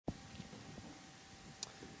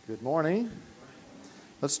Good morning.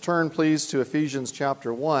 Let's turn, please, to Ephesians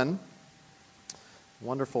chapter 1.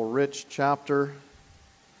 Wonderful, rich chapter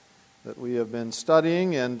that we have been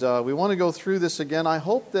studying, and we want to go through this again. I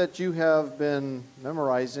hope that you have been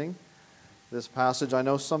memorizing this passage. I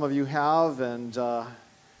know some of you have, and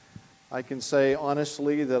I can say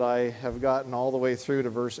honestly that I have gotten all the way through to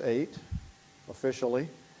verse 8, officially,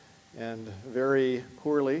 and very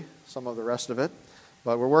poorly some of the rest of it,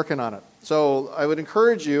 but we're working on it. So I would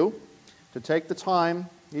encourage you to take the time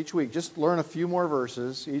each week. Just learn a few more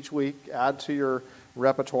verses each week, add to your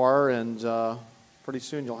repertoire, and pretty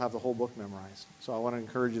soon you'll have the whole book memorized. So I want to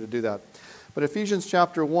encourage you to do that. But Ephesians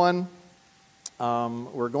chapter 1,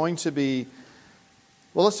 we're going to be,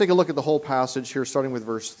 well, let's take a look at the whole passage here, starting with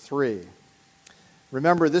verse 3.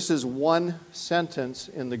 Remember, this is one sentence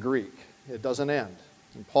in the Greek. It doesn't end.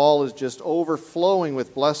 And Paul is just overflowing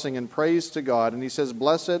with blessing and praise to God. And he says,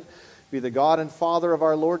 "Blessed be the God and Father of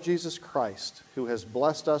our Lord Jesus Christ, who has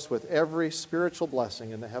blessed us with every spiritual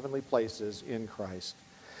blessing in the heavenly places in Christ,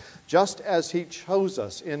 just as He chose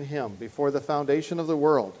us in Him before the foundation of the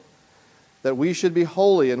world, that we should be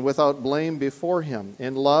holy and without blame before Him,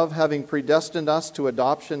 in love, having predestined us to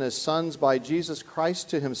adoption as sons by Jesus Christ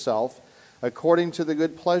to Himself, according to the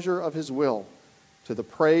good pleasure of His will, to the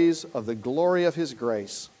praise of the glory of His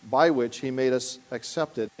grace, by which He made us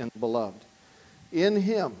accepted in the Beloved. In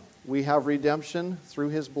Him we have redemption through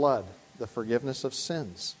His blood, the forgiveness of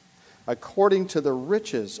sins, according to the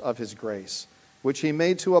riches of His grace, which He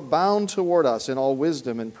made to abound toward us in all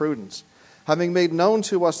wisdom and prudence, having made known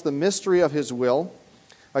to us the mystery of His will,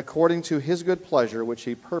 according to His good pleasure, which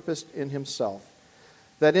He purposed in Himself,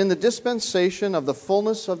 that in the dispensation of the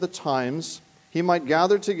fullness of the times He might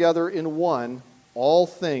gather together in one all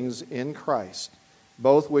things in Christ,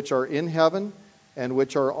 both which are in heaven and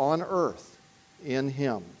which are on earth, in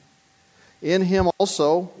Him. In Him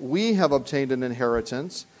also we have obtained an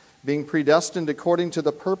inheritance, being predestined according to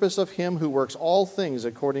the purpose of Him who works all things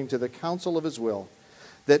according to the counsel of His will,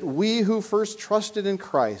 that we who first trusted in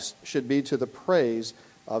Christ should be to the praise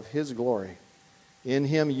of His glory. In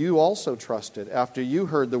Him you also trusted, after you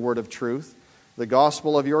heard the word of truth, the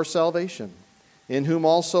gospel of your salvation, in whom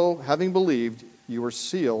also, having believed, you were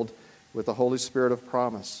sealed with the Holy Spirit of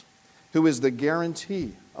promise, who is the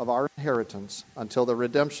guarantee of our inheritance until the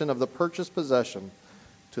redemption of the purchased possession,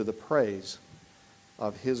 to the praise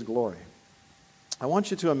of His glory." I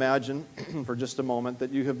want you to imagine for just a moment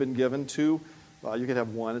that you have been given two, you can have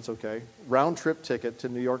one, it's okay, round-trip ticket to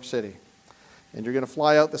New York City. And you're going to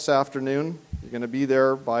fly out this afternoon. You're going to be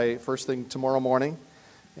there by first thing tomorrow morning.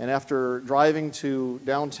 And after driving to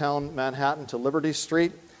downtown Manhattan to Liberty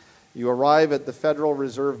Street, you arrive at the Federal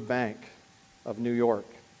Reserve Bank of New York.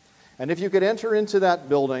 And if you could enter into that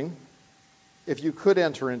building,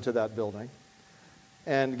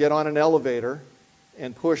 and get on an elevator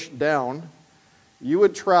and push down, you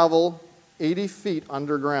would travel 80 feet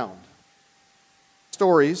underground.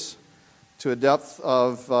 Stories to a depth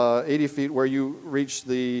of 80 feet where you reach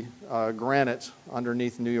the granite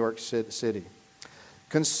underneath New York City.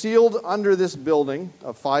 Concealed under this building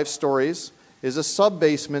of 5 stories is a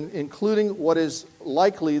sub-basement, including what is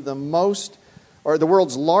likely the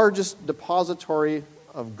world's largest depository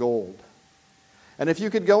of gold. And if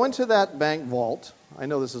you could go into that bank vault, I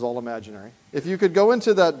know this is all imaginary, if you could go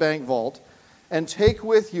into that bank vault and take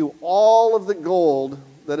with you all of the gold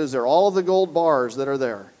that is there, all of the gold bars that are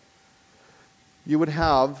there, you would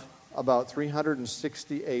have about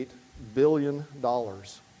 $368 billion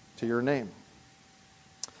to your name.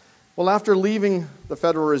 Well, after leaving the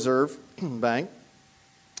Federal Reserve Bank,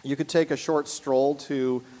 you could take a short stroll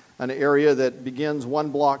to an area that begins 1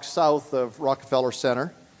 block south of Rockefeller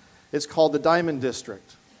Center. It's called the Diamond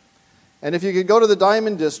District. And if you could go to the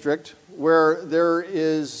Diamond District, where there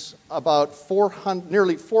is about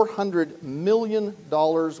nearly $400 million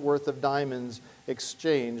worth of diamonds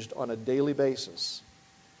exchanged on a daily basis.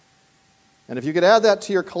 And if you could add that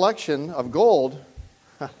to your collection of gold,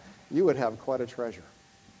 you would have quite a treasure.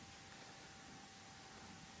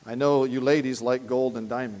 I know you ladies like gold and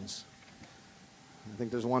diamonds. I think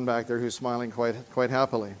there's one back there who's smiling quite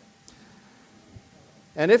happily.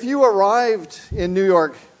 And if you arrived in New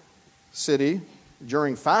York City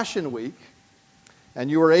during Fashion Week, and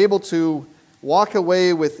you were able to walk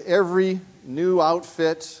away with every new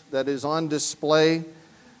outfit that is on display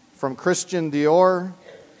from Christian Dior,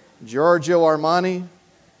 Giorgio Armani,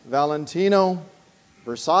 Valentino,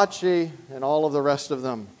 Versace, and all of the rest of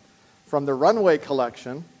them, from the runway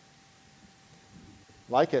collection,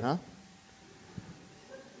 like it, huh?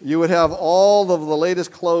 You would have all of the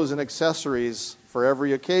latest clothes and accessories for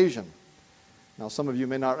every occasion. Now, some of you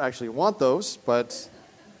may not actually want those, but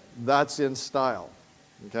That's in style.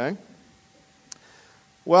 Okay?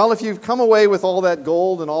 Well, if you've come away with all that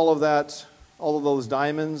gold and all of those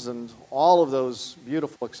diamonds and all of those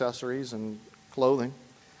beautiful accessories and clothing,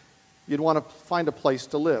 you'd want to find a place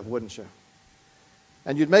to live, wouldn't you?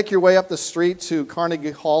 And you'd make your way up the street to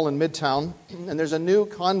Carnegie Hall in Midtown, and there's a new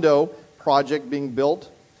condo project being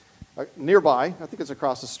built nearby. I think it's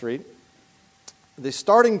across the street. The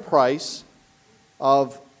starting price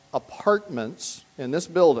of apartments in this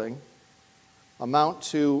building amount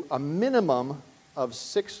to a minimum of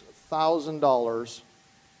 $6,000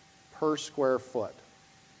 per square foot.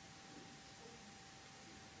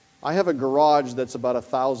 I have a garage that's about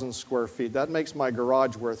 1,000 square feet. That makes my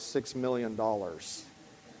garage worth $6 million.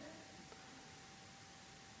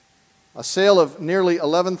 A sale of nearly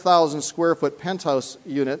 11,000 square foot penthouse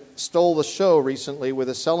unit stole the show recently with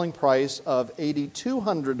a selling price of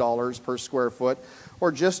 $8,200 per square foot,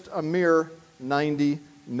 or just a mere $90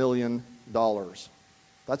 million.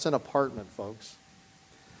 That's an apartment, folks.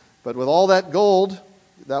 But with all that gold,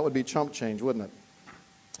 that would be chump change, wouldn't it?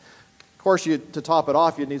 Of course, to top it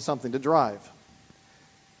off, you'd need something to drive.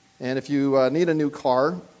 And if you need a new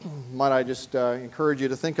car, might I just encourage you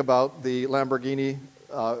to think about the Lamborghini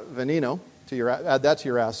Veneno, add that to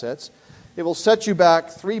your assets. It will set you back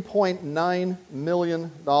 $3.9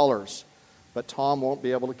 million, but Tom won't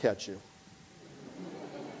be able to catch you.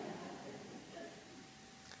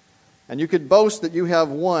 And you could boast that you have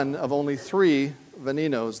one of only 3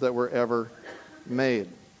 Venenos that were ever made.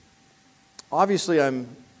 Obviously,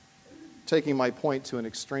 I'm taking my point to an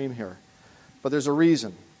extreme here, but there's a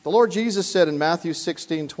reason. The Lord Jesus said in Matthew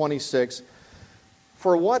 16:26,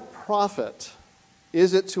 "For what profit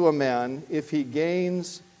is it to a man if he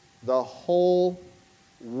gains the whole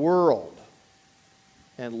world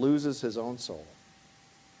and loses his own soul?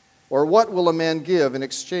 Or what will a man give in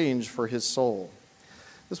exchange for his soul?"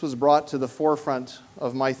 This was brought to the forefront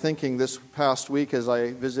of my thinking this past week as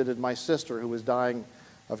I visited my sister who was dying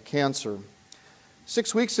of cancer.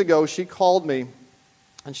 6 weeks ago, she called me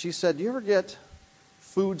and she said, "Do you ever get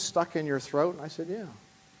food stuck in your throat?" And I said, "Yeah."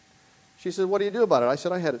 She said, "What do you do about it?" I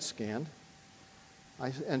said, "I had it scanned."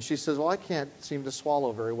 And she says, "Well, I can't seem to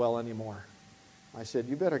swallow very well anymore." I said,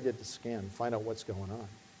 "You better get the scan, find out what's going on."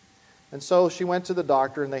 And so she went to the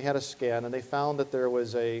doctor and they had a scan and they found that there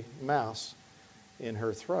was a mass in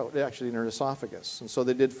her throat, actually in her esophagus. And so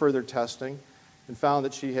they did further testing and found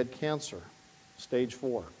that she had cancer, stage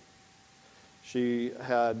 4. She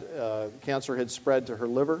had, cancer had spread to her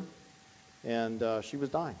liver and she was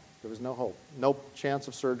dying. There was no hope, no chance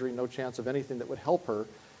of surgery, no chance of anything that would help her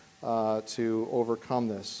to overcome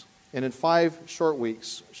this. And in 5 short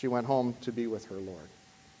weeks, she went home to be with her Lord.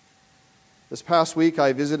 This past week,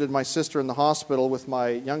 I visited my sister in the hospital with my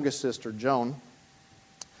youngest sister, Joan.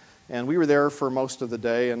 And we were there for most of the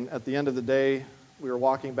day. And at the end of the day, we were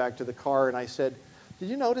walking back to the car, and I said, "Did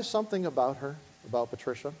you notice something about her, about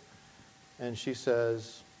Patricia?" And she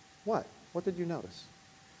says, "What? What did you notice?"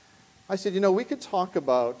 I said, "We could talk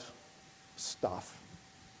about stuff,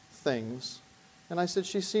 things." And I said,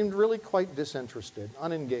 she seemed really quite disinterested,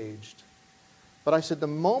 unengaged. But I said, the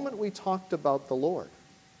moment we talked about the Lord,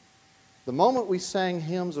 the moment we sang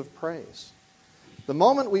hymns of praise, the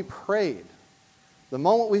moment we prayed, the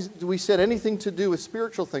moment we said anything to do with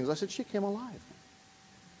spiritual things, I said, she came alive.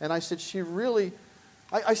 And I said, she really,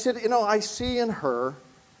 I said, I see in her,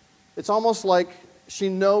 it's almost like she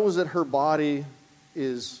knows that her body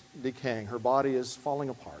is decaying, her body is falling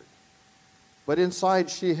apart. But inside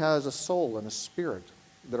she has a soul and a spirit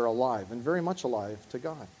that are alive, and very much alive to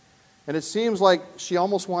God. And it seems like she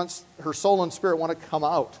almost wants, her soul and spirit want to come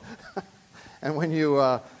out. And when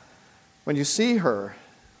you see her,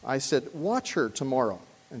 I said, watch her tomorrow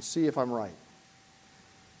and see if I'm right.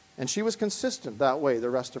 And she was consistent that way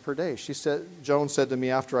the rest of her day. Joan said to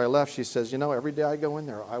me after I left, she says, every day I go in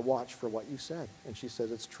there, I watch for what you said. And she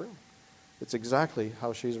said, it's true. It's exactly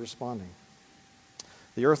how she's responding.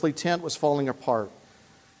 The earthly tent was falling apart,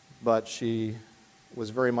 but she was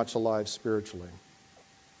very much alive spiritually.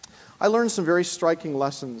 I learned some very striking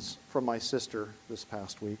lessons from my sister this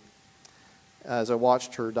past week as I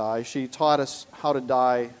watched her die. She taught us how to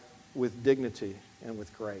die with dignity and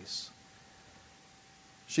with grace.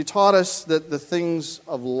 She taught us that the things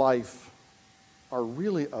of life are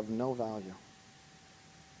really of no value.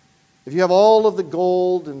 If you have all of the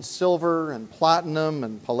gold and silver and platinum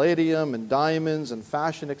and palladium and diamonds and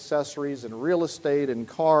fashion accessories and real estate and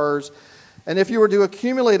cars, and if you were to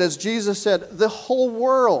accumulate, as Jesus said, the whole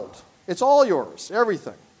world, it's all yours,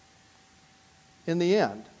 everything. In the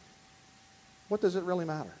end, what does it really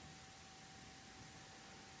matter?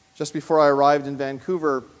 Just before I arrived in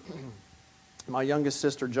Vancouver, My youngest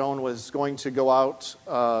sister, Joan, was going to go out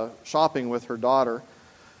shopping with her daughter,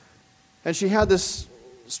 and she had this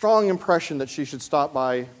strong impression that she should stop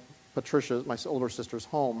by Patricia, my older sister's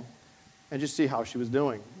home, and just see how she was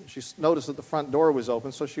doing. She noticed that the front door was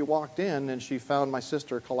open, so she walked in, and she found my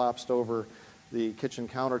sister collapsed over the kitchen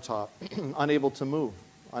countertop, unable to move,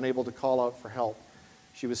 unable to call out for help.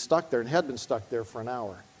 She was stuck there and had been stuck there for an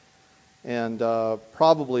hour, and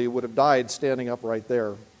probably would have died standing up right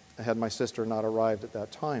there had my sister not arrived at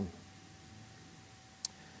that time.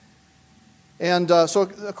 And so,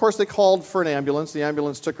 of course, they called for an ambulance. The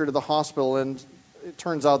ambulance took her to the hospital, and it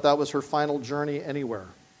turns out that was her final journey anywhere,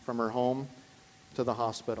 from her home to the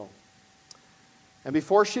hospital. And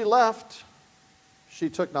before she left, she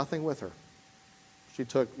took nothing with her. She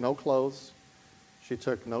took no clothes. She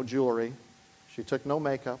took no jewelry. She took no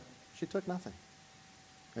makeup. She took nothing.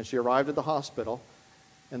 And she arrived at the hospital,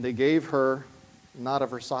 and they gave her not a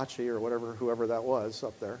Versace or whatever, whoever that was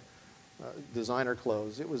up there, designer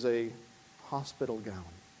clothes. It was a hospital gown.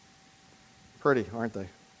 Pretty, aren't they?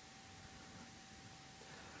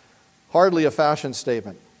 Hardly a fashion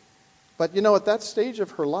statement. But you know, at that stage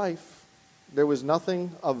of her life, there was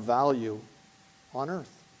nothing of value on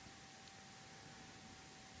earth.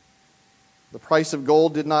 The price of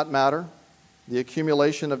gold did not matter. The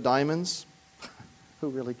accumulation of diamonds, who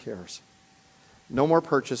really cares? No more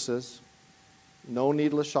purchases, no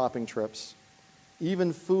needless shopping trips.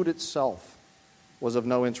 Even food itself was of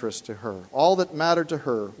no interest to her. All that mattered to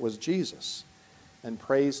her was Jesus and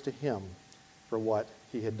praise to Him for what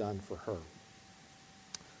He had done for her.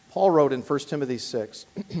 Paul wrote in 1 Timothy 6,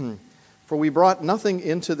 "For we brought nothing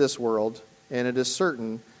into this world, and it is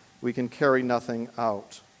certain we can carry nothing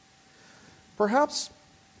out." Perhaps,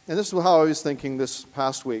 and this is how I was thinking this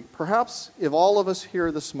past week, perhaps if all of us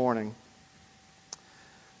here this morning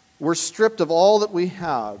were stripped of all that we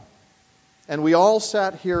have, and we all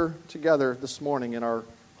sat here together this morning in our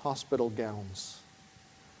hospital gowns.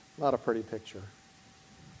 Not a pretty picture.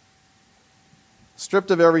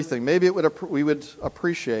 Stripped of everything, maybe we would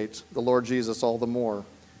appreciate the Lord Jesus all the more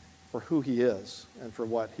for who He is and for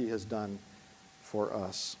what He has done for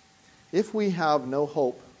us. If we have no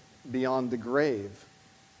hope beyond the grave,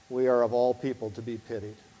 we are of all people to be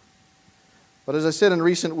pitied. But as I said in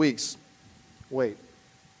recent weeks, wait,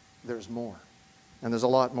 there's more. And there's a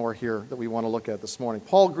lot more here that we want to look at this morning.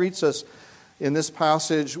 Paul greets us in this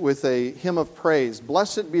passage with a hymn of praise.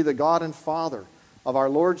 "Blessed be the God and Father of our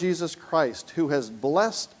Lord Jesus Christ, who has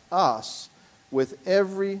blessed us with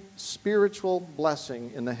every spiritual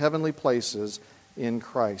blessing in the heavenly places in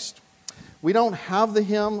Christ." We don't have the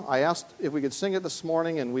hymn. I asked if we could sing it this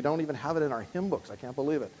morning, and we don't even have it in our hymn books. I can't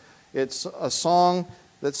believe it. It's a song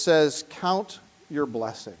that says, "Count your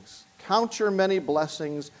blessings. Count your many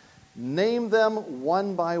blessings. Name them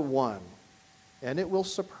one by one, and it will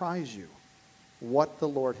surprise you what the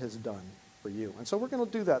Lord has done for you." And so we're going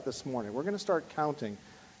to do that this morning. We're going to start counting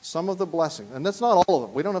some of the blessings. And that's not all of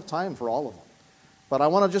them. We don't have time for all of them. But I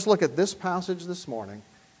want to just look at this passage this morning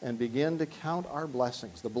and begin to count our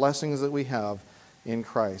blessings, the blessings that we have in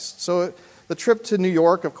Christ. So the trip to New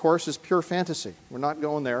York, of course, is pure fantasy. We're not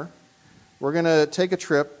going there. We're going to take a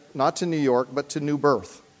trip, not to New York, but to New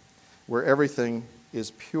Birth, where everything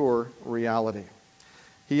is pure reality.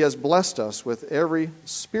 He has blessed us with every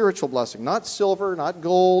spiritual blessing, not silver, not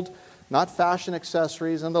gold, not fashion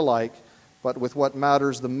accessories and the like, but with what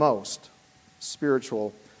matters the most,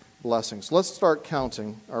 spiritual blessings. Let's start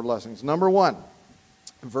counting our blessings. Number 1,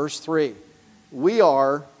 verse 3, we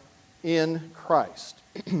are in Christ.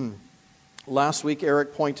 Last week,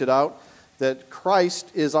 Eric pointed out that Christ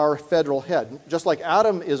is our federal head. Just like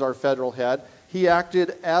Adam is our federal head, he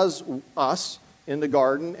acted as us in the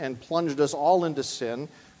garden and plunged us all into sin.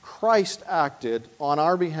 Christ acted on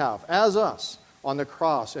our behalf, as us, on the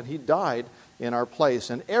cross, and He died in our place.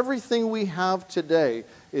 And everything we have today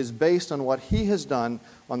is based on what He has done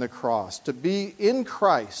on the cross. To be in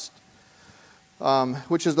Christ,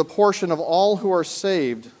 which is the portion of all who are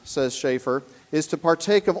saved, says Schaeffer, is to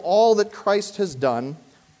partake of all that Christ has done,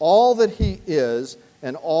 all that He is,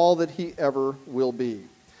 and all that He ever will be.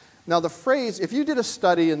 Now the phrase, if you did a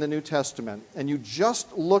study in the New Testament and you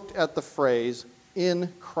just looked at the phrase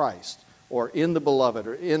 "in Christ" or "in the Beloved"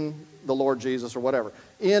 or "in the Lord Jesus" or whatever,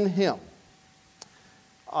 "in Him,"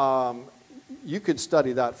 you could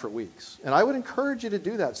study that for weeks. And I would encourage you to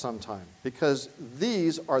do that sometime, because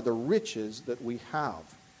these are the riches that we have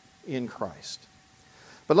in Christ.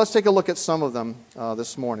 But let's take a look at some of them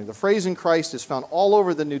this morning. The phrase "in Christ" is found all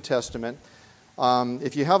over the New Testament.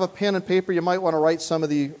 If you have a pen and paper, you might want to write some of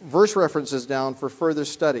the verse references down for further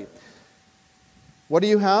study. What do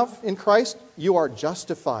you have in Christ? You are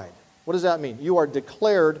justified. What does that mean? You are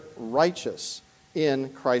declared righteous in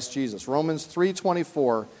Christ Jesus. Romans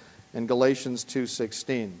 3:24 and Galatians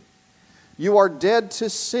 2:16. You are dead to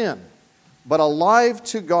sin, but alive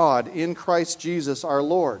to God in Christ Jesus our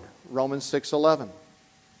Lord. Romans 6:11.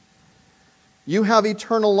 You have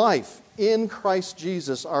eternal life in Christ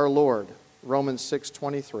Jesus our Lord. Romans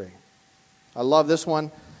 6:23. I love this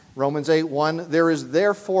one. Romans 8:1. There is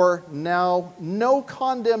therefore now no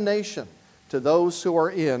condemnation to those who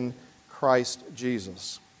are in Christ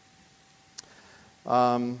Jesus.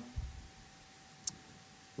 Romans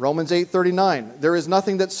 8:39. There is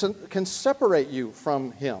nothing that can separate you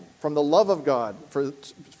from Him, from the love of God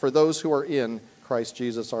for those who are in Christ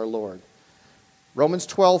Jesus our Lord. Romans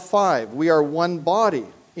 12:5. We are one body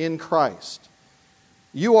in Christ.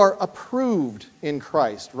 You are approved in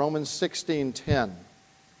Christ. Romans 16:10.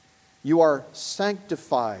 You are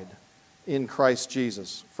sanctified in Christ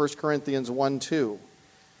Jesus. 1 Corinthians 1:2.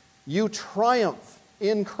 You triumph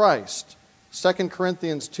in Christ. 2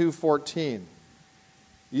 Corinthians 2:14.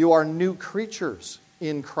 You are new creatures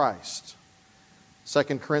in Christ.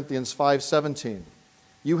 2 Corinthians 5:17.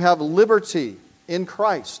 You have liberty in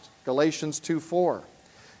Christ. Galatians 2:4.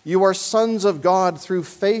 You are sons of God through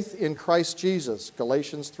faith in Christ Jesus.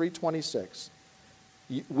 Galatians 3:26.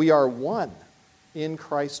 We are one in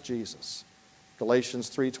Christ Jesus. Galatians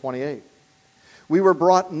 3:28. We were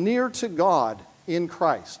brought near to God in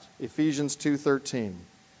Christ. Ephesians 2:13.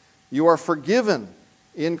 You are forgiven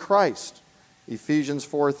in Christ. Ephesians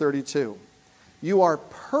 4:32. You are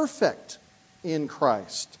perfect in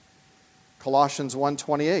Christ. Colossians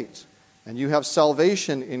 1:28. And you have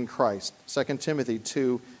salvation in Christ. 2 Timothy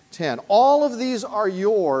 2:10. All of these are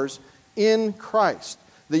yours in Christ.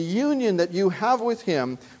 The union that you have with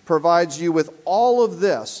Him provides you with all of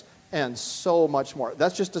this and so much more.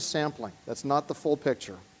 That's just a sampling. That's not the full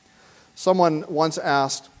picture. Someone once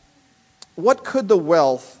asked, what could the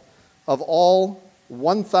wealth of all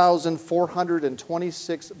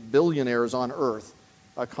 1,426 billionaires on earth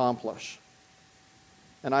accomplish?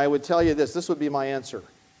 And I would tell you this would be my answer.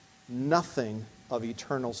 Nothing of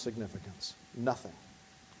eternal significance. Nothing.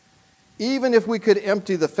 Even if we could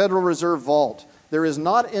empty the Federal Reserve vault, there is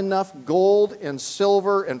not enough gold and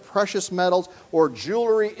silver and precious metals or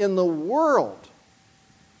jewelry in the world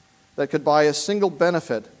that could buy a single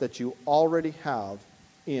benefit that you already have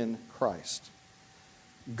in Christ.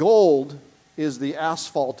 Gold is the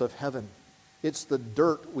asphalt of heaven. It's the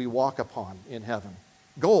dirt we walk upon in heaven.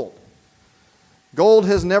 Gold. Gold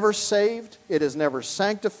has never saved, it has never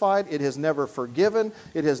sanctified, it has never forgiven,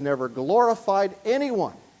 it has never glorified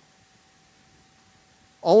anyone.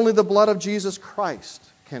 Only the blood of Jesus Christ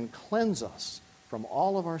can cleanse us from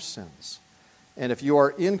all of our sins. And if you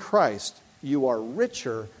are in Christ, you are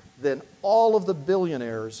richer than all of the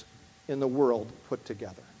billionaires in the world put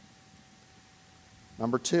together.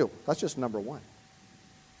 Number two, that's just number one,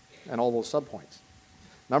 and all those subpoints.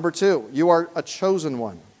 Number two, you are a chosen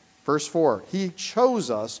one. Verse 4, He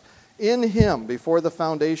chose us in Him before the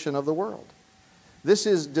foundation of the world. This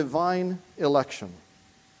is divine election.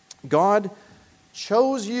 God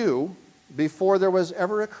chose you before there was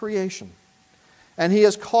ever a creation. And He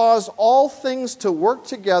has caused all things to work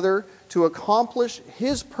together to accomplish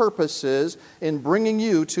His purposes in bringing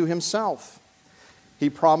you to Himself.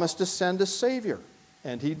 He promised to send a Savior,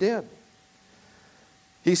 and He did.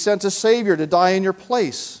 He sent a Savior to die in your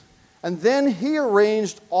place. And then He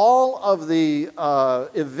arranged all of the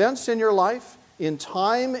events in your life, in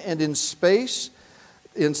time and in space,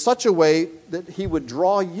 in such a way that He would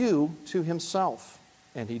draw you to Himself.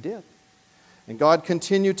 And He did. And God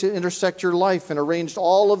continued to intersect your life and arranged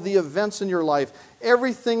all of the events in your life,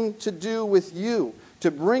 everything to do with you, to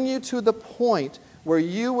bring you to the point where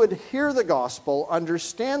you would hear the gospel,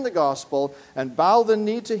 understand the gospel, and bow the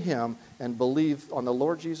knee to Him and believe on the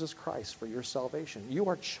Lord Jesus Christ for your salvation. You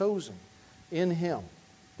are chosen in Him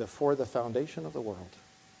before the foundation of the world.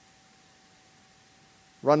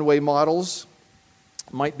 Runway models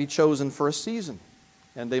might be chosen for a season,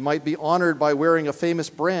 and they might be honored by wearing a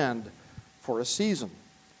famous brand for a season.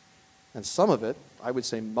 And some of it, I would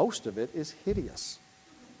say most of it, is hideous.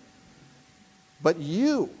 But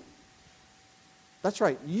you, that's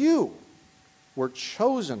right, you were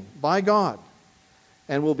chosen by God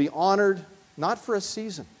and will be honored not for a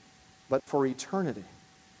season, but for eternity.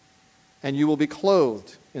 And you will be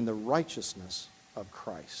clothed in the righteousness of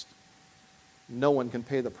Christ. No one can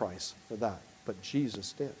pay the price for that, but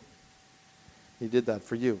Jesus did. He did that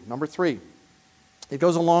for you. Number three, it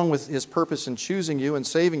goes along with His purpose in choosing you and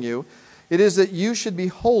saving you. It is that you should be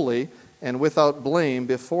holy and without blame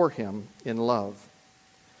before Him in love.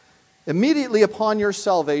 Immediately upon your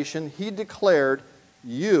salvation, He declared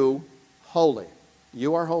you holy.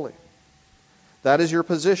 You are holy. That is your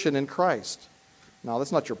position in Christ. Now,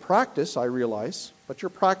 that's not your practice, I realize, but your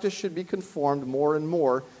practice should be conformed more and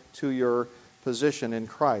more to your position in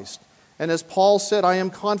Christ. And as Paul said, I am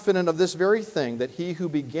confident of this very thing, that he who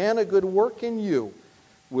began a good work in you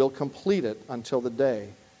will complete it until the day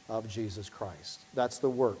of Jesus Christ. That's the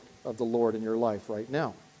work of the Lord in your life right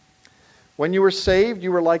now. When you were saved,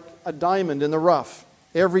 you were like a diamond in the rough.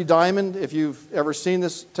 Every diamond, if you've ever seen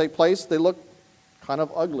this take place, they look kind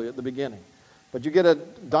of ugly at the beginning. But you get a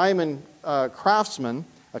diamond craftsman,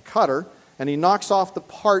 a cutter, and he knocks off the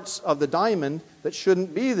parts of the diamond that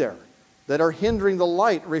shouldn't be there, that are hindering the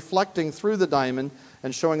light reflecting through the diamond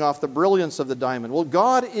and showing off the brilliance of the diamond. Well,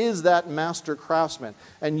 God is that master craftsman.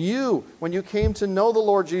 And you, when you came to know the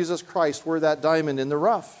Lord Jesus Christ, were that diamond in the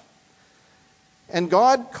rough. And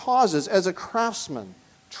God causes, as a craftsman,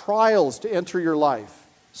 trials to enter your life,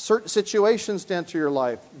 certain situations to enter your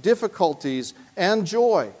life, difficulties and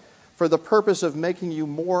joy, for the purpose of making you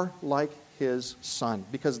more like His Son,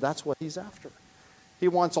 because that's what He's after. He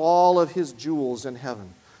wants all of His jewels in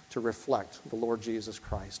heaven to reflect the Lord Jesus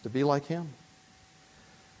Christ, to be like Him.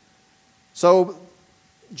 So,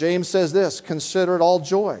 James says this, consider it all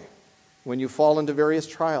joy when you fall into various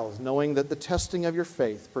trials, knowing that the testing of your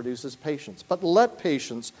faith produces patience. But let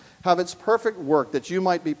patience have its perfect work, that you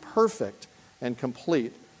might be perfect and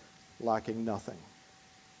complete, lacking nothing.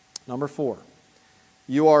 Number 4,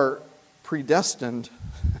 you are predestined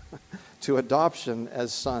to adoption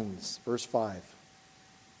as sons. Verse 5.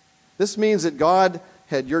 This means that God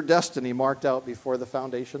had your destiny marked out before the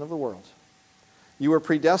foundation of the world. You were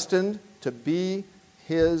predestined to be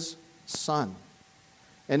His son.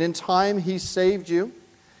 And in time, He saved you,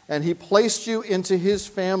 and He placed you into His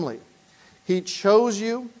family. He chose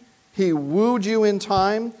you, He wooed you in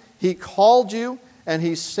time, He called you, and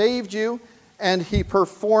He saved you, and He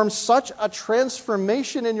performed such a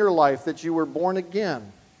transformation in your life that you were born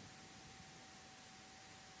again.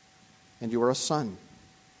 And you are a son.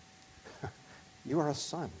 You are a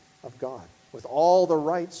son of God, with all the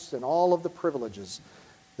rights and all of the privileges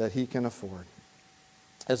that He can afford.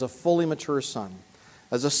 As a fully mature son.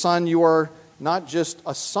 As a son, you are not just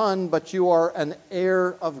a son, but you are an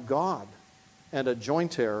heir of God and a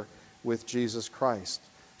joint heir with Jesus Christ.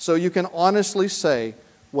 So you can honestly say,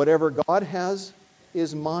 whatever God has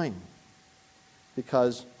is mine,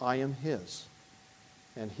 because I am His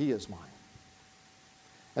and He is mine.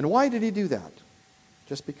 And why did He do that?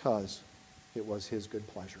 Just because it was His good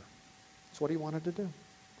pleasure. That's what He wanted to do.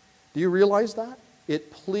 Do you realize that?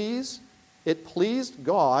 It pleased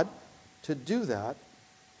God to do that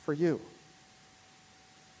for you.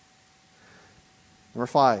 Number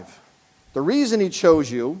 5, the reason He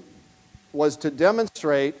chose you was to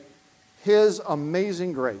demonstrate His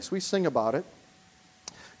amazing grace. We sing about it.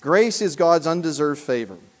 Grace is God's undeserved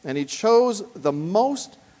favor, and He chose the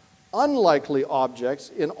most unlikely objects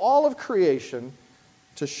in all of creation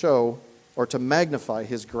to show or to magnify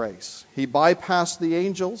His grace. He bypassed the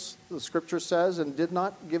angels, the Scripture says, and did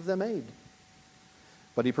not give them aid.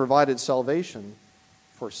 But He provided salvation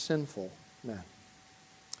for sinful men.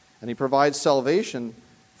 And He provides salvation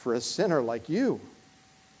for a sinner like you.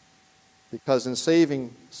 Because in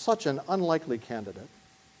saving such an unlikely candidate,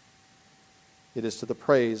 it is to the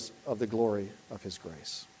praise of the glory of His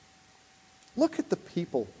grace. Look at the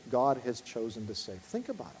people God has chosen to save. Think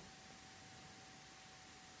about them.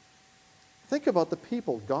 Think about the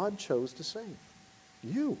people God chose to save.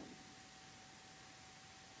 You.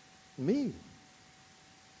 Me.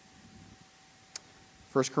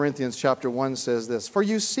 1 Corinthians chapter 1 says this, "For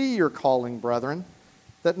you see your calling, brethren,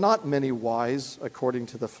 that not many wise according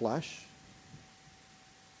to the flesh,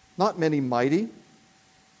 not many mighty,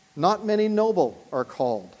 not many noble are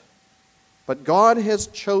called. But God has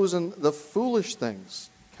chosen the foolish things."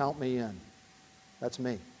 Count me in. That's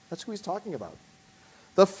me. That's who He's talking about.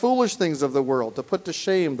 "The foolish things of the world to put to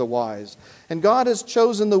shame the wise. And God has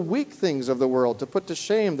chosen the weak things of the world to put to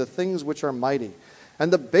shame the things which are mighty.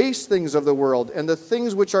 And the base things of the world and the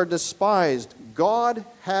things which are despised, God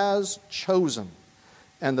has chosen.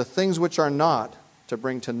 And the things which are not, to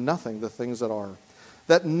bring to nothing the things that are.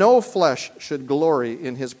 That no flesh should glory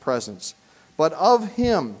in His presence. But of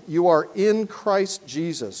Him you are in Christ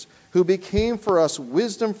Jesus, who became for us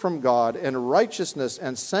wisdom from God and righteousness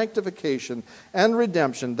and sanctification and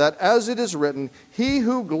redemption, that as it is written, He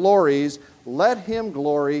who glories, let him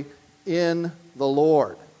glory in the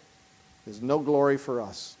Lord. There's no glory for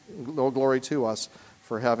us, no glory to us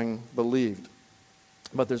for having believed.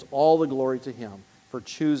 But there's all the glory to Him for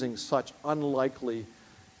choosing such unlikely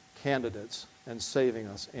candidates and saving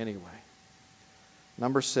us anyway.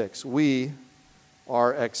 Number 6, we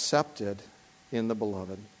are accepted in the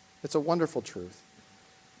beloved. It's a wonderful truth.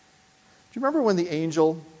 Do you remember when the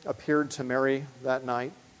angel appeared to Mary that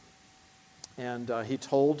night? And he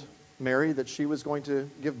told Mary that she was going to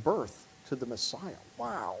give birth to the Messiah.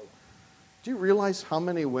 Wow. Do you realize how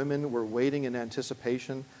many women were waiting in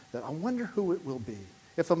anticipation that I wonder who it will be?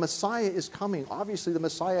 If a Messiah is coming, obviously the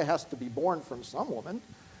Messiah has to be born from some woman.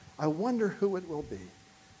 I wonder who it will be.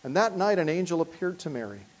 And that night an angel appeared to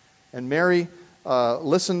Mary. And Mary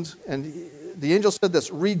listened, and the angel said this,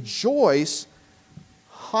 "Rejoice,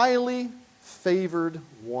 highly favored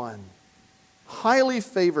one. Highly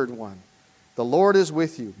favored one. The Lord is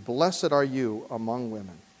with you. Blessed are you among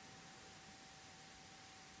women."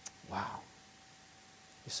 Wow.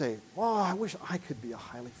 You say, "Well, I wish I could be a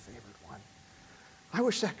highly favored one. I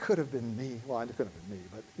wish that could have been me." Well, it could have been me,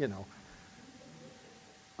 but you know.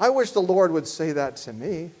 I wish the Lord would say that to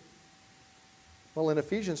me. Well, in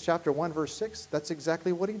Ephesians chapter 1, verse 6, that's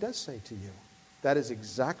exactly what he does say to you. That is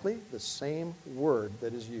exactly the same word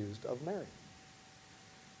that is used of Mary.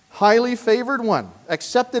 Highly favored one,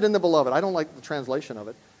 accepted in the beloved. I don't like the translation of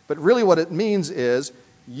it, but really what it means is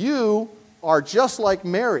you are just like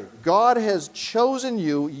Mary. God has chosen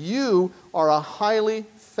you. You are a highly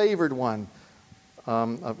favored one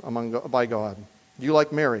by God. You,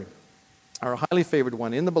 like Mary, are a highly favored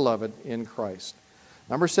one in the beloved in Christ.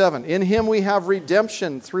 Number 7, in him we have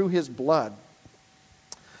redemption through his blood.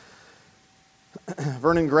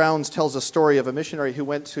 Vernon Grounds tells a story of a missionary who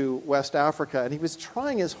went to West Africa, and he was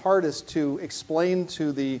trying his hardest to explain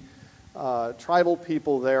to the tribal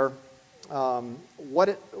people there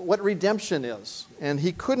what redemption is. And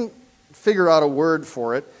he couldn't figure out a word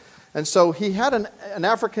for it. And so he had an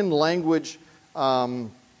African language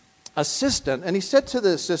assistant, and he said to the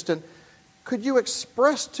assistant, "Could you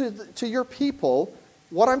express to your people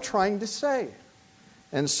what I'm trying to say?"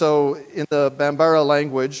 And so in the Bambara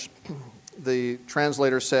language, the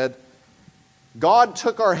translator said, "God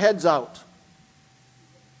took our heads out."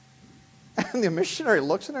 And the missionary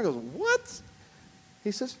looks at him and goes, "What?"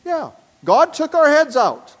 He says, "Yeah, God took our heads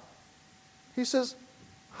out." He says,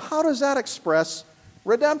 "How does that express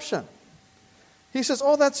redemption?" He says,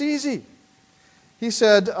 "Oh, that's easy." He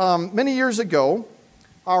said, many years ago,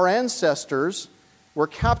 our ancestors were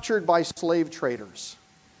captured by slave traders.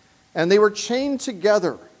 And they were chained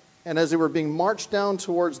together. And as they were being marched down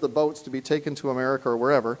towards the boats to be taken to America or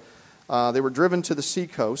wherever, they were driven to the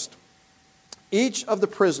seacoast. Each of the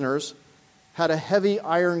prisoners had a heavy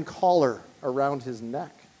iron collar around his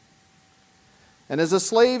neck. And as the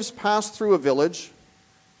slaves passed through a village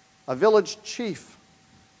chief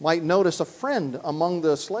might notice a friend among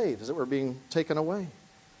the slaves that were being taken away.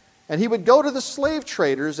 And he would go to the slave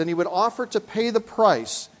traders and he would offer to pay the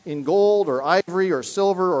price in gold or ivory or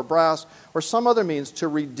silver or brass or some other means to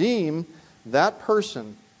redeem that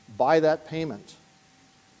person by that payment.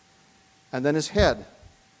 And then his head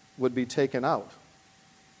would be taken out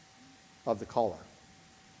of the collar.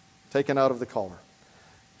 Taken out of the collar.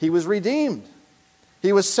 He was redeemed.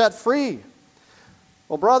 He was set free.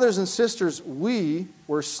 Well, brothers and sisters, we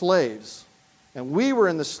were slaves. And we were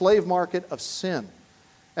in the slave market of sin.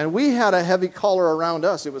 And we had a heavy collar around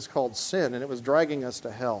us. It was called sin, and it was dragging us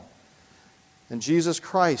to hell. And Jesus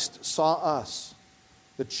Christ saw us,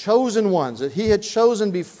 the chosen ones that he had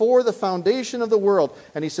chosen before the foundation of the world.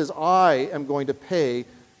 And he says, "I am going to pay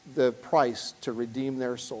the price to redeem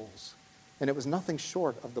their souls." And it was nothing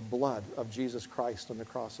short of the blood of Jesus Christ on the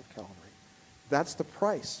cross of Calvary. That's the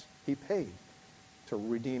price he paid to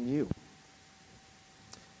redeem you.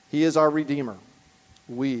 He is our Redeemer.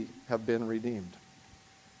 We have been redeemed.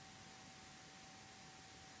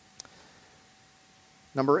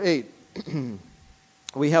 Number 8,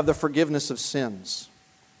 we have the forgiveness of sins.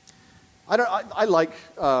 I like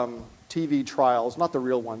TV trials, not the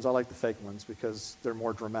real ones. I like the fake ones because they're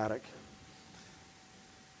more dramatic.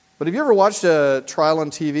 But have you ever watched a trial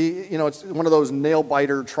on TV? You know, it's one of those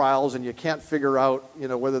nail-biter trials, and you can't figure out,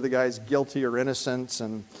 whether the guy's guilty or innocent.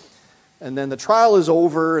 And then the trial is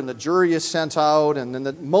over, and the jury is sent out, and then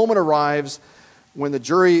the moment arrives when the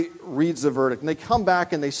jury reads the verdict. And they come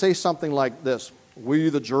back and they say something like this: "We,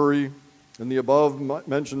 the jury, in the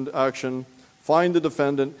above-mentioned action, find the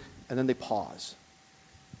defendant," and then they pause.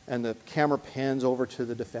 And the camera pans over to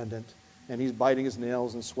the defendant, and he's biting his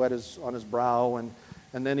nails, and sweat is on his brow, and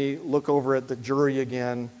then he look over at the jury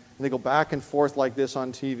again, and they go back and forth like this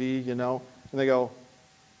on TV, and they go,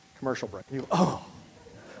 "Commercial break." And you go, "Oh,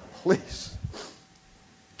 please.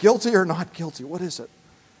 Guilty or not guilty? What is it?"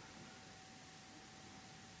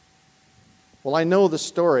 Well, I know the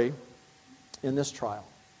story in this trial.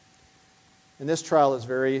 And this trial is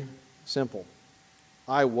very simple.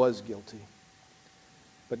 I was guilty.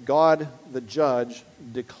 But God, the judge,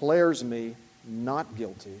 declares me not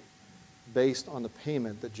guilty based on the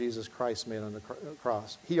payment that Jesus Christ made on the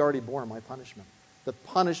cross. He already bore my punishment. The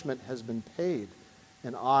punishment has been paid,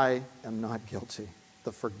 and I am not guilty.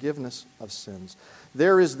 The forgiveness of sins.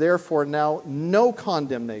 There is therefore now no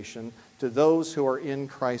condemnation to those who are in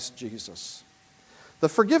Christ Jesus. The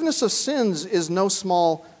forgiveness of sins is no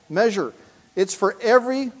small measure. It's for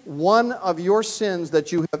every one of your sins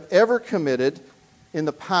that you have ever committed in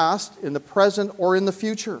the past, in the present, or in the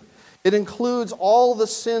future. It includes all the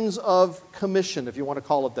sins of commission, if you want to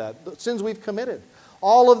call it that, the sins we've committed.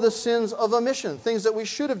 All of the sins of omission, things that we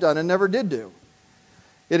should have done and never did do.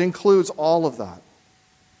 It includes all of that.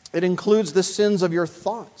 It includes the sins of your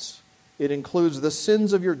thoughts. It includes the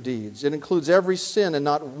sins of your deeds. It includes every sin, and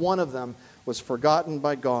not one of them was forgotten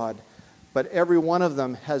by God. But every one of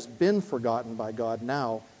them has been forgotten by God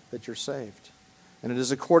now that you're saved. And it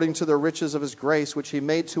is according to the riches of His grace, which He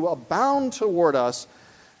made to abound toward us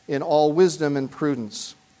in all wisdom and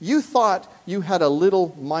prudence. You thought you had a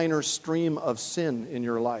little minor stream of sin in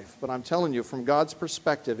your life. But I'm telling you, from God's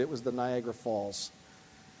perspective, it was the Niagara Falls.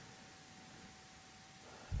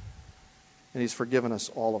 And He's forgiven us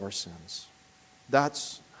all of our sins.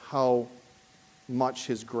 That's how much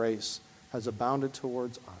His grace has abounded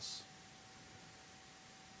towards us.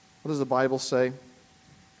 What does the Bible say?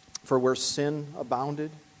 For where sin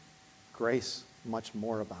abounded, grace much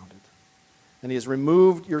more abounded. And He has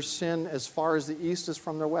removed your sin as far as the east is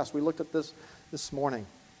from the west. We looked at this morning.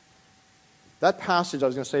 That passage, I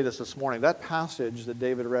was going to say this morning, that passage that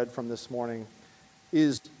David read from this morning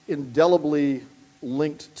is indelibly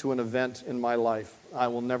linked to an event in my life. I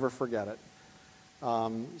will never forget it.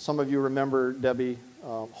 Some of you remember Debbie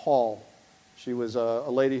Hall. She was a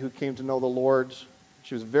lady who came to know the Lord.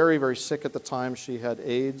 She was very, very sick at the time. She had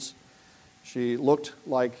AIDS. She looked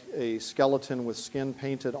like a skeleton with skin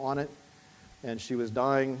painted on it, and she was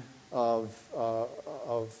dying of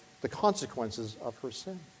the consequences of her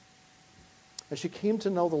sin. And she came to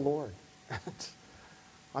know the Lord.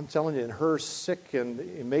 I'm telling you, in her sick and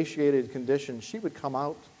emaciated condition, she would come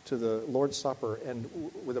out to the Lord's Supper and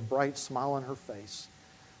with a bright smile on her face,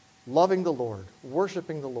 loving the Lord,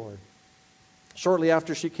 worshiping the Lord. Shortly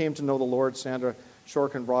after she came to know the Lord, Sandra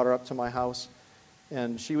Shorkin brought her up to my house,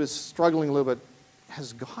 and she was struggling a little bit.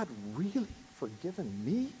 Has God really forgiven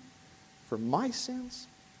me for my sins?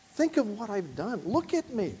 Think of what I've done. Look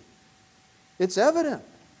at me. It's evident.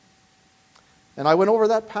 And I went over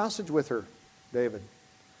that passage with her, David.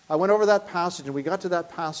 I went over that passage, and we got to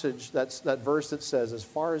that passage, that verse that says, as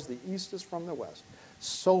far as the east is from the west,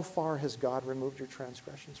 so far has God removed your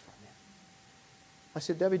transgressions from you. I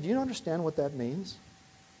said, Debbie, do you understand what that means?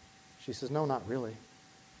 She says, no, not really.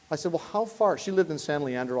 I said, well, how far? She lived in San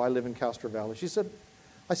Leandro. I live in Castro Valley.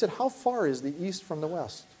 I said, how far is the east from the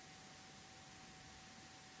west?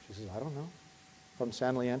 She says, I don't know. From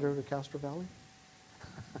San Leandro to Castro Valley?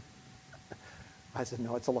 I said,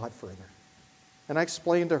 no, it's a lot further. And I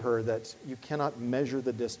explained to her that you cannot measure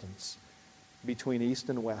the distance between east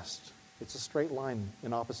and west. It's a straight line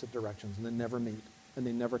in opposite directions, and they never meet, and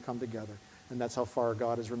they never come together. And that's how far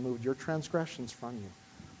God has removed your transgressions from you.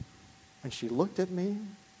 And she looked at me,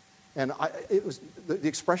 and the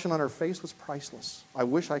expression on her face was priceless. I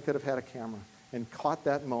wish I could have had a camera and caught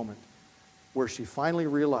that moment where she finally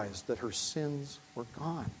realized that her sins were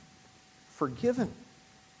gone, forgiven,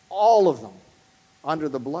 all of them, under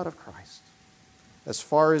the blood of Christ. As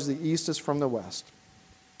far as the east is from the west,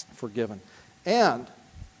 forgiven. And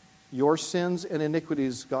your sins and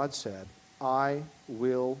iniquities, God said, I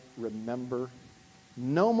will remember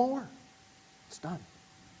no more. It's done.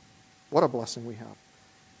 What a blessing we have.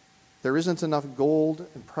 There isn't enough gold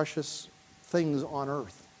and precious things on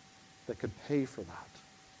earth that could pay for that.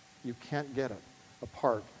 You can't get it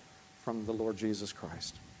apart from the Lord Jesus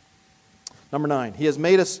Christ. Number 9, He has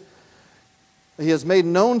made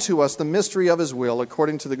known to us the mystery of His will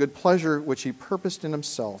according to the good pleasure which He purposed in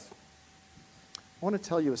Himself. I want to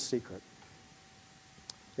tell you a secret.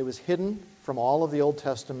 It was hidden from all of the Old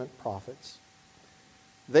Testament prophets.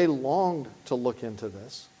 They longed to look into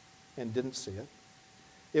this and didn't see it.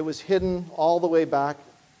 It was hidden all the way back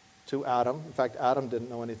to Adam. In fact, Adam didn't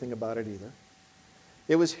know anything about it either.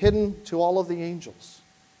 It was hidden to all of the angels.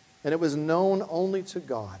 And it was known only to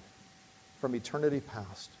God from eternity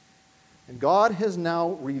past. And God has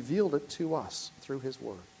now revealed it to us through His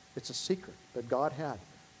Word. It's a secret that God had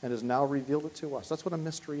and has now revealed it to us. That's what a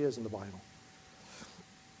mystery is in the Bible.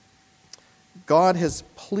 God is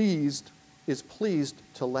pleased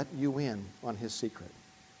to let you in on His secret.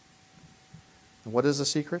 And what is a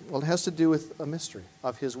secret? Well, it has to do with a mystery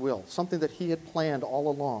of His will, something that He had planned all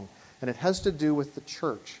along. and it has to do with the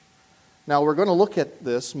church. Now, we're going to look at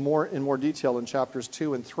this in more detail in chapters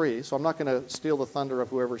 2 and 3, so I'm not going to steal the thunder of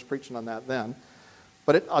whoever's preaching on that then.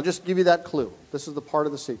 But I'll just give you that clue. This is the part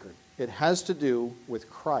of the secret. It has to do with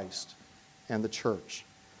Christ and the church.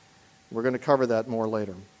 We're going to cover that more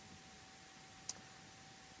later.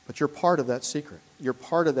 But you're part of that secret. You're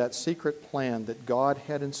part of that secret plan that God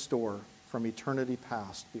had in store from eternity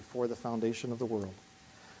past, before the foundation of the world.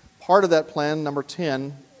 Part of that plan, number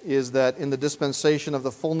 10, is that in the dispensation of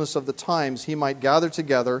the fullness of the times, he might gather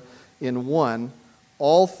together in one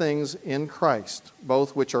all things in Christ,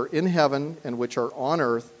 both which are in heaven and which are on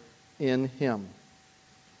earth in him.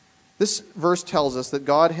 This verse tells us that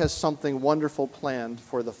God has something wonderful planned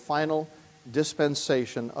for the final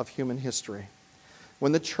dispensation of human history.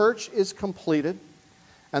 When the church is completed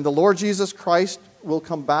and the Lord Jesus Christ will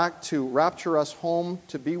come back to rapture us home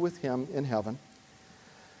to be with him in heaven,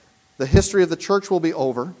 the history of the church will be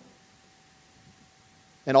over,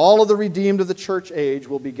 and all of the redeemed of the church age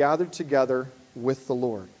will be gathered together with the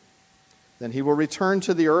Lord. Then he will return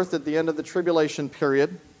to the earth at the end of the tribulation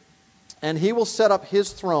period, and he will set up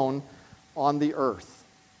his throne on the earth,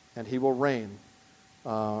 and he will reign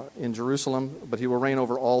in Jerusalem, but he will reign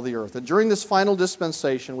over all the earth. And during this final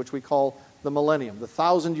dispensation, which we call the millennium, the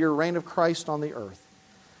 1,000-year reign of Christ on the earth,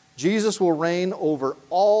 Jesus will reign over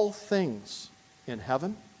all things in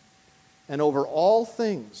heaven and over all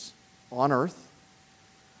things on earth.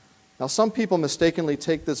 Now, some people mistakenly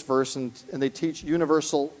take this verse and they teach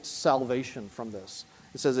universal salvation from this.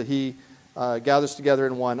 It says that he gathers together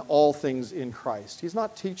in one all things in Christ. He's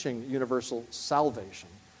not teaching universal salvation.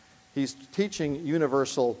 He's teaching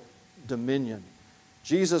universal dominion.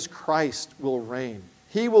 Jesus Christ will reign.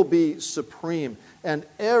 He will be supreme, and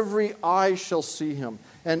every eye shall see him,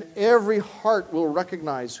 and every heart will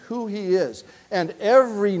recognize who he is, and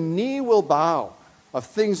every knee will bow of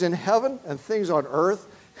things in heaven and things on earth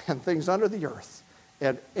and things under the earth,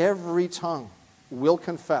 and every tongue will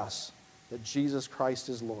confess that Jesus Christ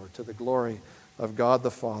is Lord, to the glory of God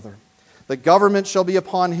the Father. The government shall be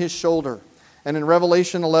upon his shoulder. And in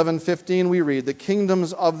Revelation 11:15 we read, the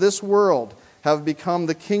kingdoms of this world have become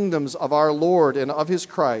the kingdoms of our Lord and of his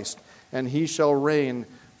Christ, and he shall reign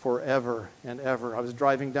forever and ever. I was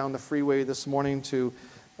driving down the freeway this morning to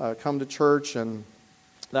come to church, and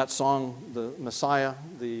that song, the Messiah,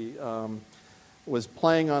 was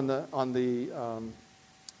playing on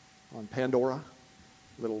Pandora.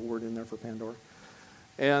 Little word in there for Pandora.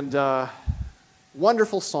 And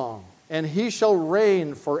wonderful song. And he shall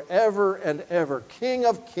reign forever and ever, King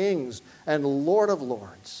of kings and Lord of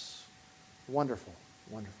lords. Wonderful,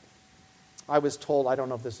 wonderful. I was told, I don't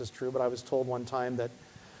know if this is true, but I was told one time that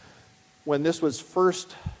when this was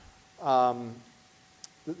first, during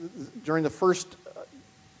the first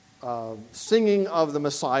singing of the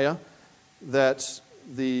Messiah, that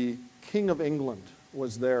the King of England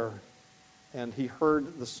was there and he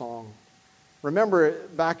heard the song. Remember,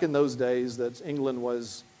 back in those days, that England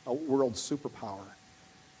was a world superpower.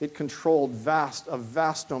 It controlled a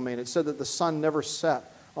vast domain. It said that the sun never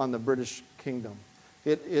set on the British kingdom.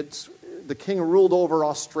 The king ruled over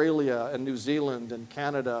Australia and New Zealand and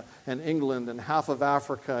Canada and England and half of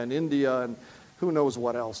Africa and India and who knows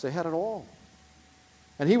what else. They had it all.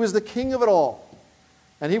 And he was the king of it all.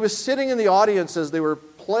 And he was sitting in the audience as they were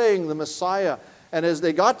playing the Messiah. And as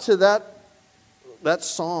they got to that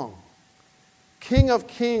song, King of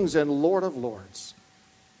kings and Lord of lords,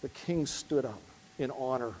 the king stood up in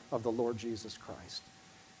honor of the Lord Jesus Christ.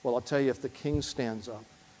 Well, I'll tell you, if the king stands up,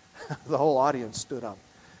 the whole audience stood up.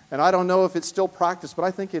 And I don't know if it's still practiced, but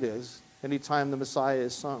I think it is. Anytime the Messiah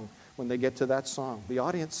is sung, when they get to that song, the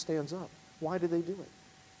audience stands up. Why do they do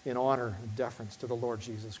it? In honor and deference to the Lord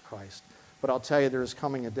Jesus Christ. But I'll tell you, there is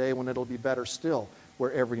coming a day when it'll be better still,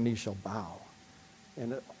 where every knee shall bow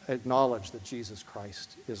and acknowledge that Jesus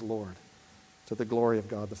Christ is Lord, to the glory of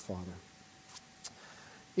God the Father.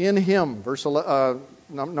 In him,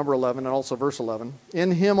 number 11, and also verse 11,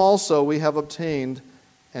 in him also we have obtained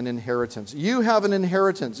an inheritance. You have an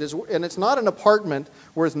inheritance, and it's not an apartment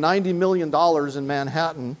worth $90 million in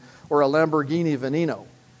Manhattan or a Lamborghini Veneno.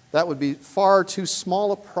 That would be far too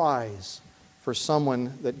small a prize for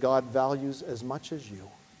someone that God values as much as you.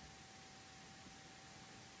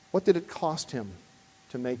 What did it cost him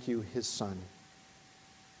to make you his son?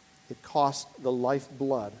 It cost the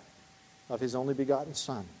lifeblood of his only begotten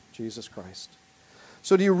Son, Jesus Christ.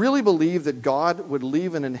 So do you really believe that God would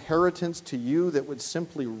leave an inheritance to you that would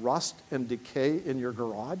simply rust and decay in your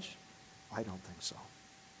garage? I don't think so.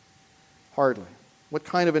 Hardly. What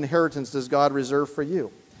kind of inheritance does God reserve for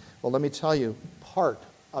you? Well, let me tell you part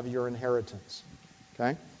of your inheritance.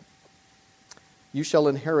 Okay? You shall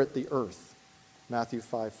inherit the earth. Matthew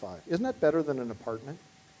 5:5. Isn't that better than an apartment?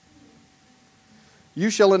 You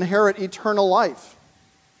shall inherit eternal life.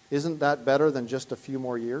 Isn't that better than just a few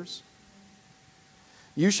more years?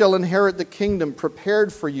 You shall inherit the kingdom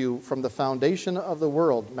prepared for you from the foundation of the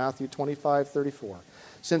world. Matthew 25:34.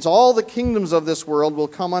 Since all the kingdoms of this world will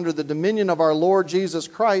come under the dominion of our Lord Jesus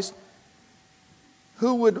Christ,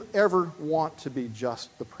 who would ever want to be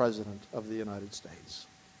just the president of the United States?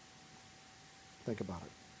 Think about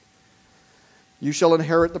it. You shall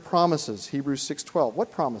inherit the promises. Hebrews 6:12.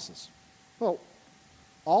 What promises? Well,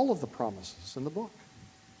 all of the promises in the book.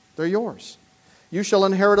 They're yours. You shall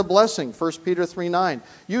inherit a blessing. 1 Peter 3:9.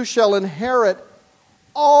 You shall inherit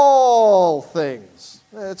all things.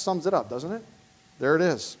 It sums it up, doesn't it? There it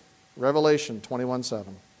is. Revelation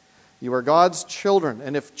 21:7. You are God's children,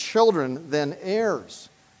 and if children, then heirs.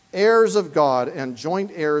 Heirs of God and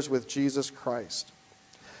joint heirs with Jesus Christ.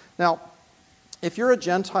 Now, if you're a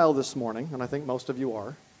Gentile this morning, and I think most of you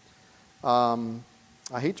are,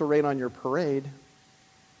 I hate to rain on your parade,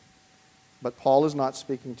 but Paul is not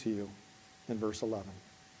speaking to you in verse 11.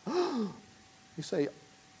 You say,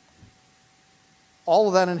 all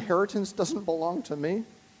of that inheritance doesn't belong to me?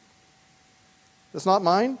 It's not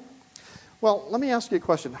mine? Well, let me ask you a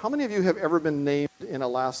question. How many of you have ever been named in a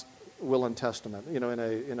last will and testament,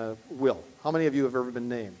 in a will? How many of you have ever been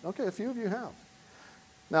named? Okay, a few of you have.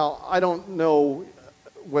 Now, I don't know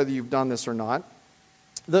whether you've done this or not.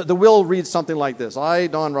 The will reads something like this. I,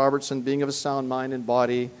 Don Robertson, being of a sound mind and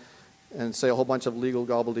body, and say a whole bunch of legal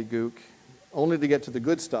gobbledygook, only to get to the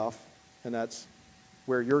good stuff, and that's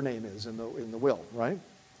where your name is in the will, right?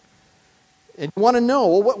 And you want to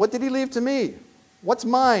know, well, what did he leave to me? What's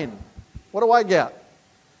mine? What do I get?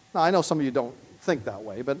 Now, I know some of you don't think that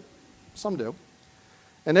way, but some do.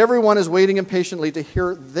 And everyone is waiting impatiently to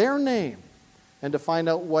hear their name and to find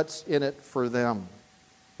out what's in it for them.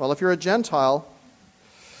 Well, if you're a Gentile,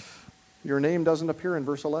 your name doesn't appear in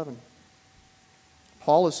verse 11.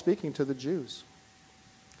 Paul is speaking to the Jews.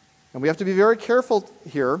 And we have to be very careful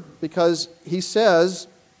here because he says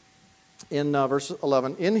in verse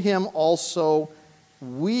 11, in him also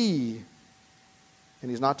we, and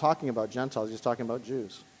he's not talking about Gentiles, he's talking about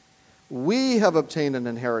Jews. We have obtained an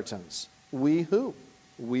inheritance. We who?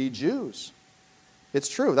 We Jews. It's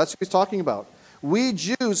true, that's what he's talking about. We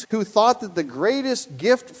Jews who thought that the greatest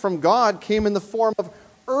gift from God came in the form of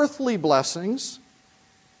earthly blessings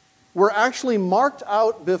were actually marked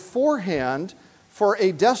out beforehand for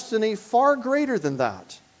a destiny far greater than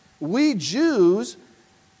that. We Jews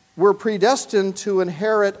were predestined to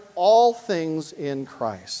inherit all things in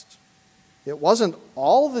Christ. It wasn't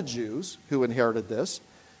all the Jews who inherited this,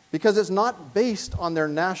 because it's not based on their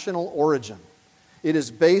national origin. It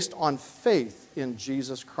is based on faith in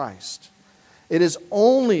Jesus Christ. It is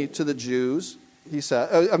only to the Jews,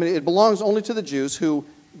 it belongs only to the Jews who,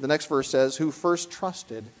 the next verse says, who first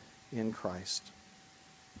trusted in Christ.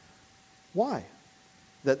 Why?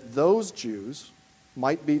 That those Jews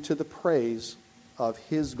might be to the praise of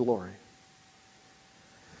His glory.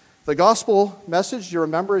 The gospel message, you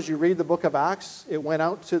remember as you read the book of Acts, it went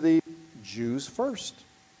out to the Jews first.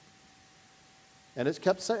 And it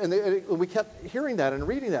kept saying, and we kept hearing that and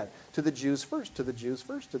reading that. To the Jews first, to the Jews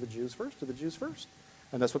first, to the Jews first, to the Jews first.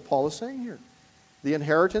 And that's what Paul is saying here. The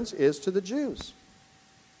inheritance is to the Jews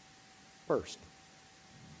first.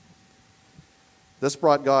 This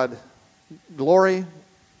brought God glory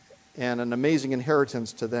and an amazing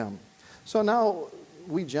inheritance to them. So now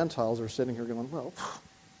we Gentiles are sitting here going, well,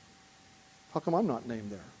 how come I'm not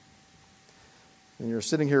named there? And you're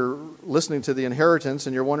sitting here listening to the inheritance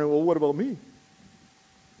and you're wondering, well, what about me?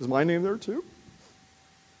 Is my name there too?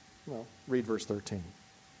 Well, read verse 13.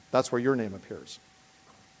 That's where your name appears.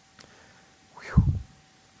 Whew.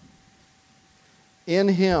 In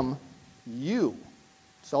him, you.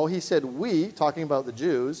 So he said we, talking about the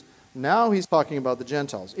Jews. Now he's talking about the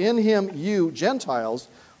Gentiles. In him, you, Gentiles,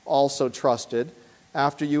 also trusted,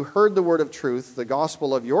 after you heard the word of truth, the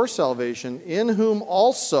gospel of your salvation, in whom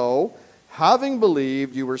also, having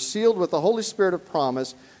believed, you were sealed with the Holy Spirit of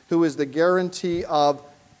promise, who is the guarantee of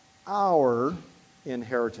our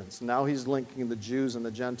inheritance. Now he's linking the Jews and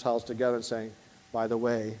the Gentiles together and saying, by the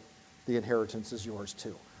way, the inheritance is yours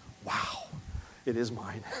too. Wow, it is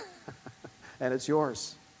mine. And it's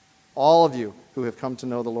yours. All of you who have come to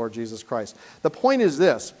know the Lord Jesus Christ. The point is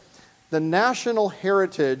this. The national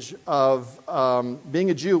heritage of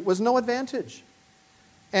being a Jew was no advantage.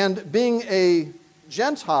 And being a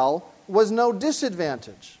Gentile was no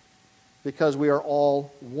disadvantage. Because we are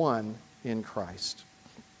all one in Christ.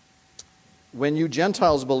 When you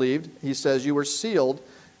Gentiles believed, he says, you were sealed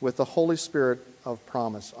with the Holy Spirit of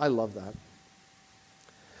promise. I love that.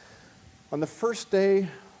 On the first day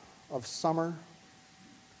of summer,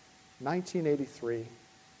 1983,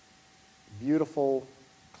 beautiful,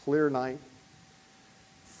 clear night,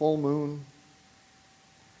 full moon.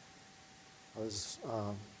 I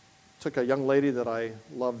took a young lady that I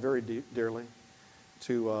love very dearly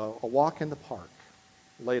to a walk in the park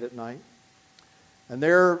late at night. And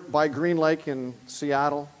there by Green Lake in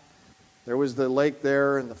Seattle, there was the lake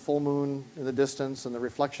there and the full moon in the distance and the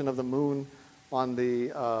reflection of the moon on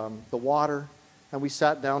the water. And we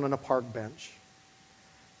sat down on a park bench.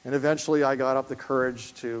 And eventually I got up the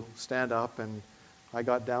courage to stand up, and I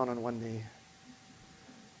got down on one knee.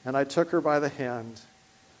 And I took her by the hand,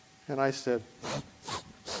 and I said,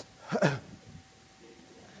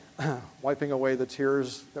 wiping away the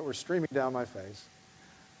tears that were streaming down my face,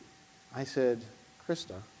 I said,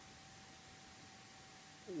 Krista,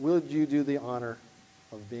 will you do the honor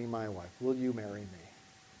of being my wife? Will you marry me?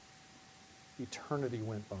 Eternity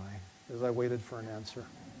went by as I waited for an answer.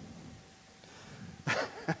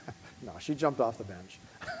 No, she jumped off the bench.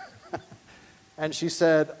 And she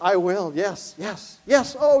said, I will, yes, yes,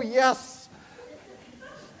 yes, oh yes.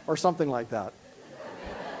 Or something like that.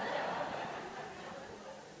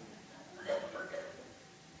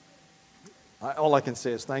 All I can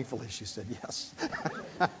say is thankfully she said yes.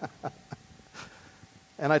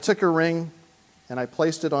 And I took her ring and I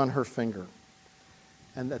placed it on her finger.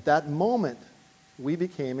 And at that moment, we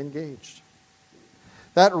became engaged.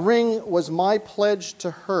 That ring was my pledge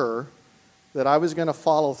to her that I was going to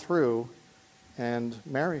follow through and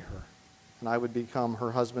marry her. And I would become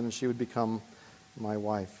her husband and she would become my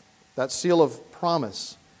wife. That seal of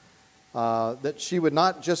promise, that she would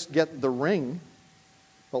not just get the ring,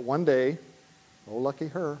 but one day, oh lucky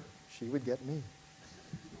her, she would get me.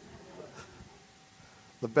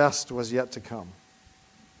 The best was yet to come.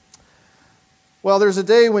 Well, there's a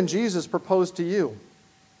day when Jesus proposed to you.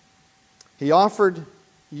 He offered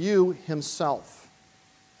you himself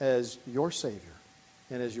as your Savior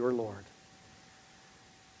and as your Lord.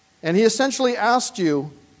 And he essentially asked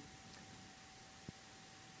you,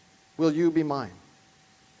 will you be mine?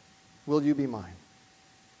 Will you be mine?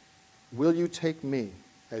 Will you take me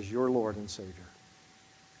as your Lord and Savior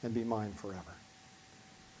and be mine forever?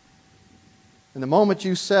 And the moment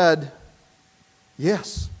you said,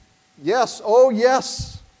 yes, yes, oh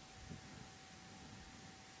yes,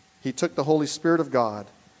 he took the Holy Spirit of God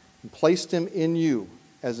and placed him in you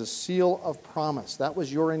as a seal of promise. That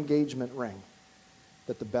was your engagement ring,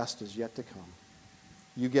 that the best is yet to come.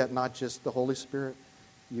 You get not just the Holy Spirit,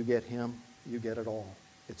 you get him, you get it all.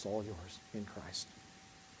 It's all yours in Christ.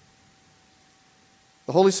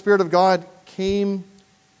 The Holy Spirit of God came,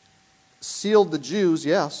 sealed the Jews,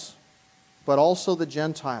 yes, but also the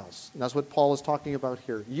Gentiles. And that's what Paul is talking about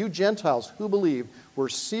here. You Gentiles who believe were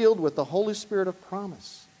sealed with the Holy Spirit of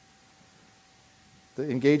promise. The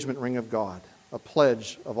engagement ring of God, a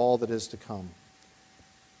pledge of all that is to come.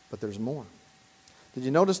 But there's more. Did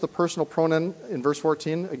you notice the personal pronoun in verse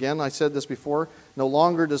 14? Again, I said this before. No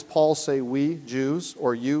longer does Paul say we, Jews,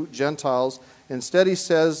 or you, Gentiles. Instead, he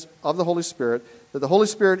says of the Holy Spirit that the Holy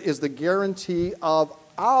Spirit is the guarantee of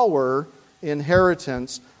our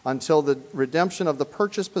inheritance until the redemption of the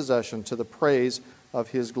purchased possession to the praise of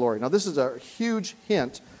his glory. Now, this is a huge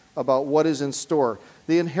hint about what is in store.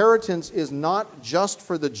 The inheritance is not just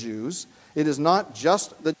for the Jews. It is not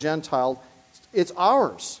just the Gentile. It's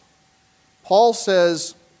ours. Paul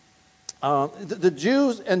says the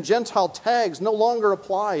Jews and Gentile tags no longer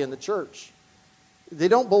apply in the church. They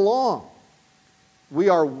don't belong. We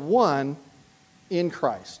are one in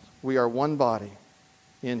Christ. We are one body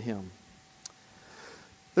in him.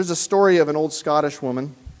 There's a story of an old Scottish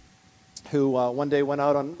woman who one day went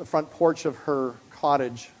out on the front porch of her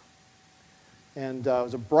cottage. And it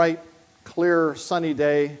was a bright, clear, sunny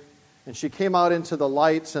day. And she came out into the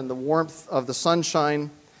lights and the warmth of the sunshine.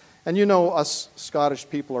 And you know, us Scottish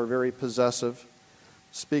people are very possessive,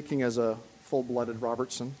 speaking as a full-blooded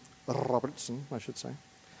Robertson, I should say.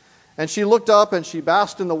 And she looked up and she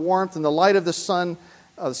basked in the warmth and the light of the sun,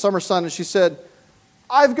 the summer sun, and she said,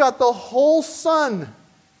 I've got the whole sun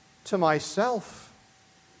to myself.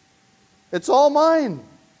 It's all mine.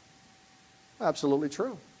 Absolutely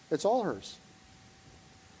true. It's all hers.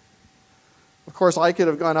 Of course, I could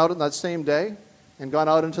have gone out on that same day and gone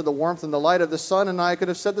out into the warmth and the light of the sun, and I could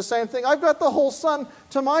have said the same thing. I've got the whole sun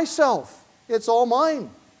to myself. It's all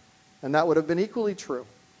mine. And that would have been equally true.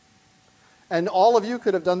 And all of you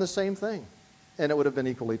could have done the same thing, and it would have been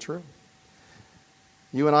equally true.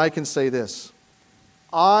 You and I can say this: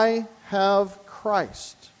 I have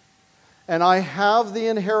Christ, and I have the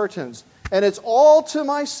inheritance, and it's all to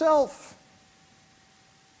myself.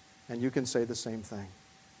 And you can say the same thing.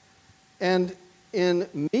 And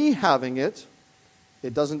in me having it,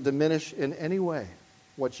 it doesn't diminish in any way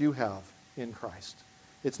what you have in Christ.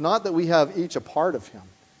 It's not that we have each a part of him.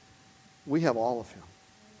 We have all of him.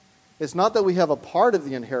 It's not that we have a part of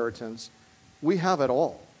the inheritance. We have it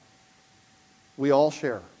all. We all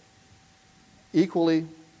share. Equally,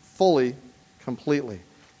 fully, completely.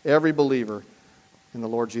 Every believer in the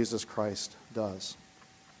Lord Jesus Christ does.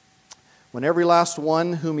 When every last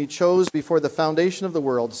one whom he chose before the foundation of the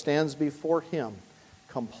world stands before him,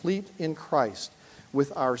 complete in Christ,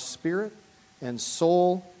 with our spirit and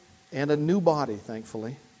soul and a new body,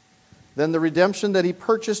 thankfully, then the redemption that he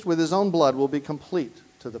purchased with his own blood will be complete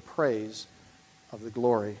to the praise of the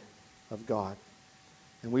glory of God.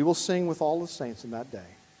 And we will sing with all the saints in that day,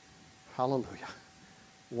 hallelujah,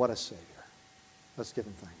 what a Savior. Let's give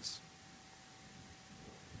him thanks.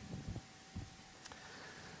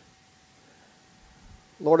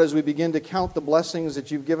 Lord, as we begin to count the blessings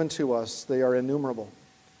that you've given to us, they are innumerable,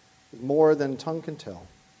 more than tongue can tell.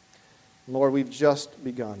 Lord, we've just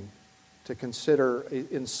begun to consider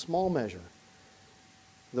in small measure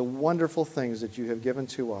the wonderful things that you have given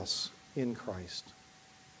to us in Christ.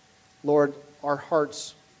 Lord, our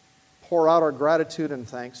hearts pour out our gratitude and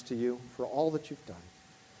thanks to you for all that you've done.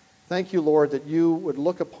 Thank you, Lord, that you would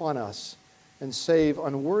look upon us and save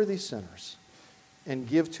unworthy sinners and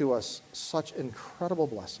give to us such incredible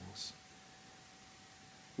blessings.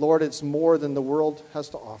 Lord, it's more than the world has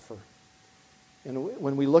to offer. And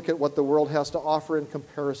when we look at what the world has to offer in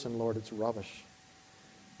comparison, Lord, it's rubbish.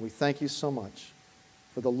 We thank you so much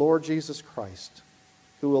for the Lord Jesus Christ,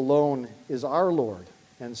 who alone is our Lord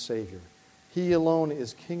and Savior. He alone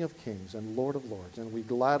is King of kings and Lord of lords, and we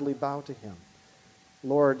gladly bow to him.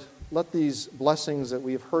 Lord, let these blessings that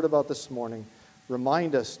we have heard about this morning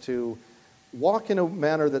remind us to walk in a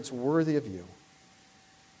manner that's worthy of you,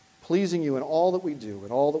 pleasing you in all that we do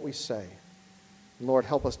and all that we say. Lord,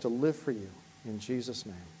 help us to live for you. In Jesus'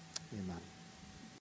 name, amen.